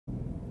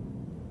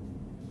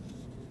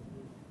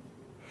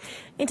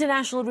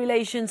International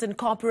Relations and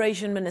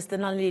Cooperation Minister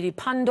Naledi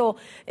Pandor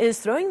is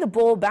throwing the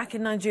ball back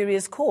in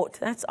Nigeria's court.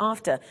 That's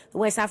after the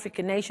West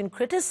African nation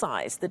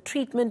criticized the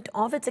treatment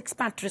of its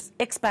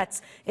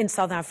expats in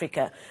South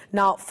Africa.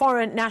 Now,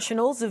 foreign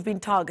nationals have been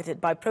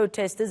targeted by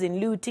protesters in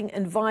looting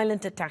and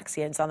violent attacks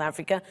here in South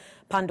Africa.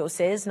 Pandor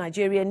says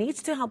Nigeria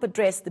needs to help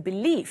address the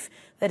belief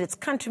that its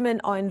countrymen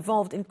are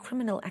involved in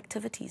criminal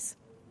activities.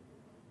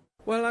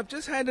 Well, I've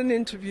just had an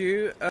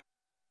interview.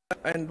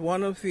 And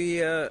one of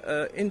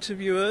the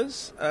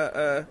interviewers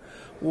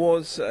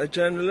was a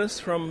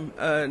journalist from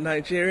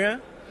Nigeria,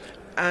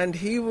 and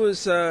he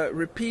was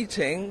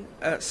repeating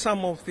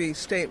some of the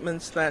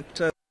statements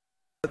that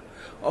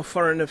of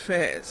Foreign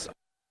Affairs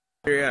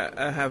Nigeria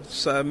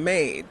have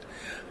made.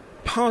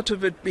 Part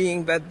of it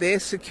being that their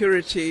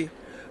security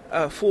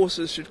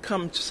forces should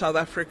come to South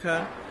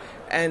Africa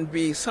and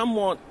be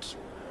somewhat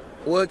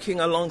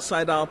working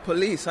alongside our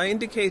police. I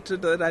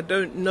indicated that I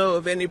don't know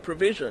of any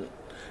provision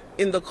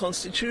in the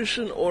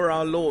Constitution or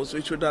our laws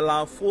which would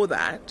allow for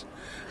that.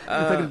 In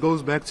fact, it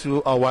goes back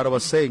to what I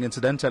was saying.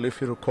 Incidentally, if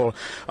you recall,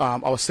 I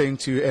was saying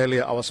to you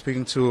earlier, I was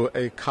speaking to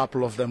a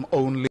couple of them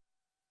only,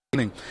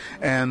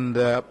 and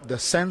the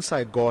sense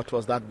I got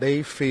was that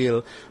they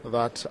feel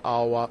that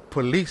our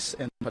police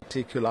in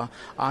particular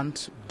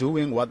aren't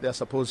doing what they're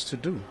supposed to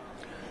do.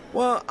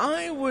 Well,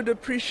 I would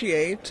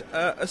appreciate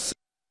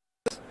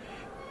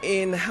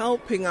in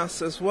helping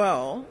us as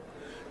well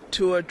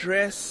to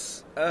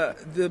address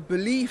the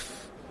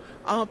belief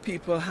our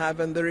people have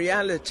and the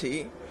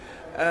reality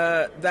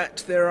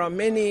that there are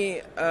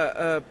many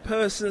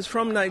persons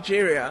from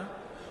Nigeria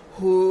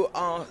who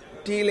are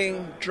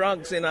dealing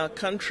drugs in our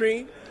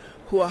country,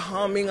 who are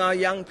harming our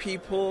young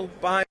people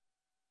by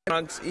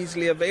drugs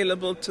easily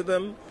available to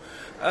them,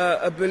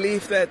 a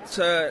belief that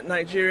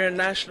Nigerian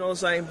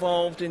nationals are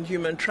involved in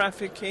human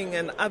trafficking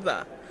and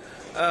other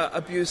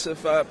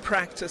abusive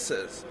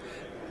practices.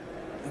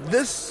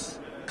 This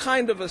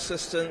kind of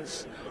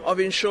assistance of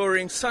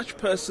ensuring such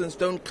persons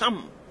don't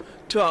come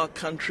to our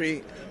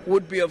country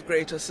would be of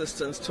great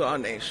assistance to our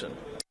nation.